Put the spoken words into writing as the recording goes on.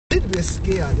bit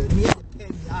scared. Near the pain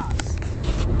in the ass.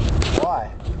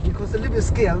 Why? Because a little bit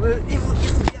scared. Well, if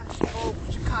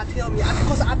you can't tell me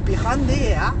because I'm behind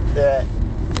there. Yeah.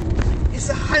 It's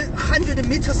 100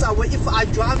 meters away. If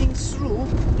I'm driving through,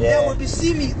 they will be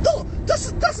see me. No,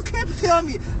 that's can't tell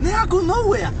me. Then I go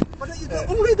nowhere. But it's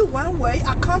only the one way.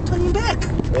 I can't turn back.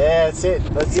 Yeah, that's it.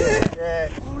 That's it. Yeah.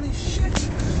 Holy shit.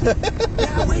 They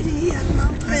are waiting here a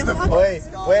long time. Wait,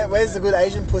 where's the good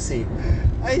Asian pussy?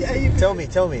 Tell me.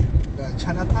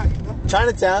 Chinatown, you know?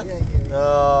 Chinatown? Yeah.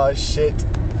 Oh shit.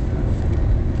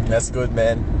 That's good,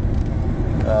 man.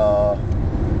 Oh.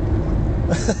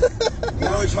 You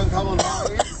know which one come on now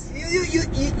is?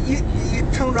 You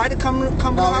turn right, come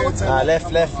No,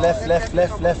 Left.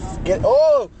 Get.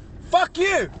 Oh, fuck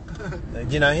you. Do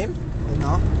you know him?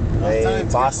 No. Hey,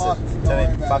 bastard. Tell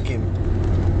him, fuck him.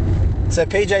 So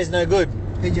PJ's no good.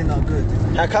 PJ not good.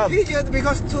 How come? PJ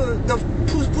because the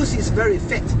pussy is very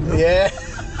fat. You know? Yeah.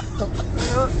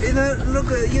 Look,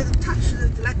 you touch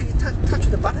touch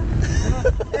the butter,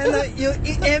 and you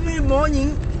eat every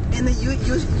morning, and you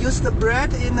use the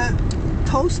bread in a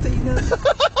toast,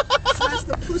 slice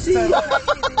the pussy.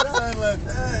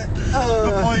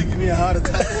 Before you give me a heart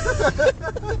attack.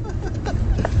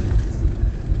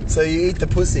 So you eat the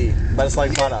pussy, but it's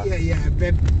like butter. Yeah.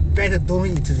 Better don't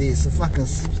eat this. Fucking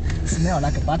smell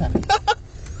like a butter.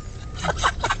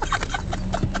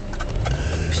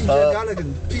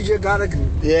 PJ Gallagher.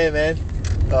 Yeah, man.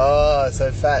 Oh,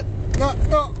 so fat. No,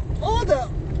 all the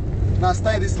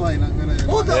Stay this lane. I'm gonna.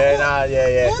 all the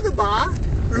all the bar,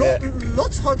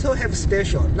 lots of hotel have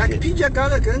special. Like PJ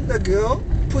Gallagher, the girl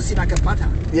pussy like a butter.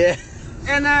 Yeah.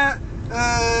 And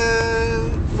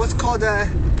what's called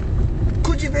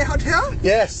Coogee Bay Hotel?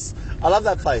 Yes. I love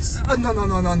that place.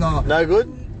 No. No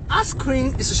good? Ice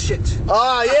cream is shit.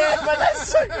 Oh yeah, but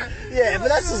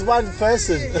that's just one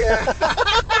person. Yeah.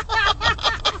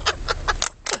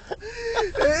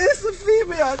 It's a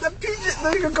female. The pigeon.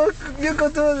 You go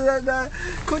to the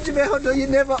Coogee Bay Hotel. You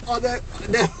never order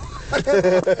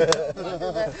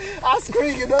ice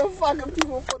cream. Fucking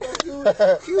people put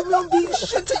the human being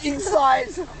shit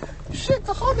inside. Shit.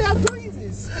 How they are doing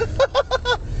this?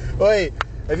 Wait,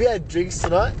 have you had drinks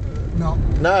tonight? No.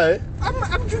 No.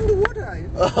 I'm drinking water.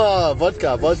 Oh,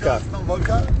 vodka. It's not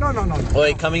vodka. No.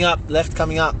 Wait, coming up, left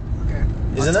coming up. Okay.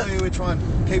 Isn't I'll tell you which one.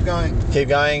 Keep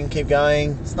going. Keep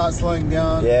going. Start slowing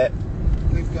down. Yeah.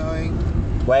 Keep going.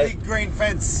 Wait. Big green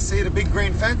fence. See the big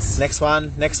green fence? Next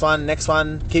one.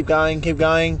 Keep going. Keep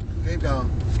going.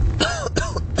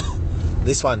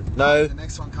 This one. No. The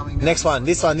next one coming down. Next one.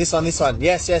 This one.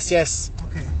 Yes.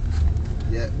 Okay.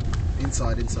 Yeah.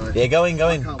 Inside. Yeah, going. I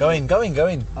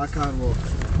can't walk.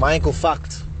 My ankle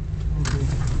fucked. Okay.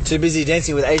 Too busy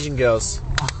dancing with Asian girls.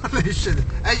 Holy shit.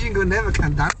 Asian girl never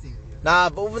can dancing. Nah,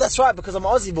 but that's right, because I'm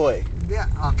an Aussie boy. Yeah.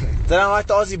 Okay. They don't like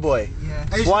the Aussie boy. Yeah.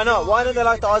 Why not? Why don't they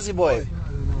like the Aussie boy? I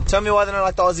don't know. Tell me why they don't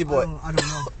like the Aussie boy. I don't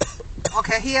know.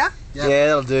 Okay, here. Yeah. Yeah,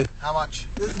 that'll do. How much?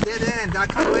 This is dead end. I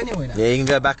can't go anywhere now. Yeah, you can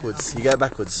go backwards. Okay.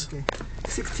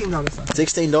 $16. Sir.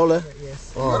 $16?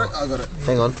 Yes. I got it.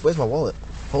 Hang on, where's my wallet?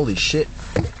 Holy shit.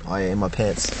 Oh yeah, in my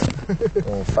pants.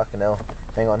 Oh fucking hell.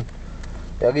 Hang on.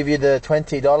 I'll give you the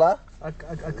 $20. I'll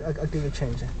give you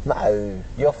change. No,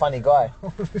 you're a funny guy.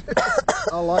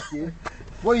 I like you.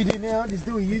 What you do now? Just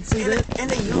do a U-see there.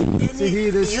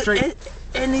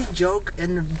 Any joke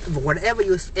and whatever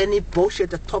any bullshit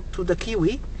to talk to the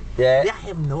Kiwi, Yeah. they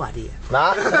have no idea.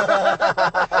 Nah.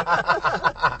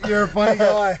 You're a funny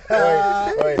guy.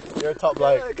 Wait, you're a top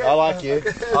bloke. Okay. I like you.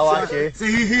 I like you. So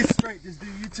he's straight. Just do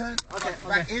U-turn.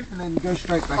 Back in and then go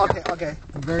straight back. Okay.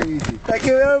 Very easy. Thank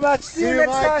you very much. See you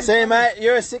next time. See you, mate.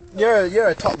 You're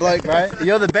a top bloke, bro.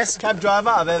 You're the best cab driver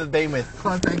I've ever been with.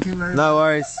 Oh, thank you very much. No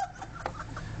worries.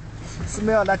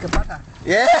 Smell like a butter.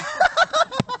 Yeah.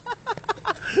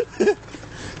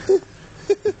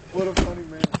 What a funny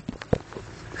man.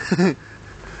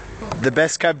 The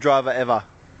best cab driver ever.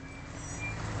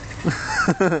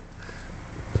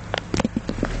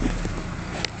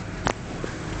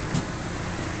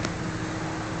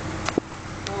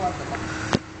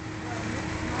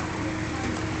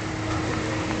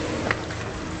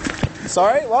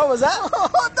 Sorry, what was that?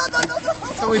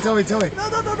 Tell me. No.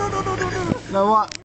 No, what?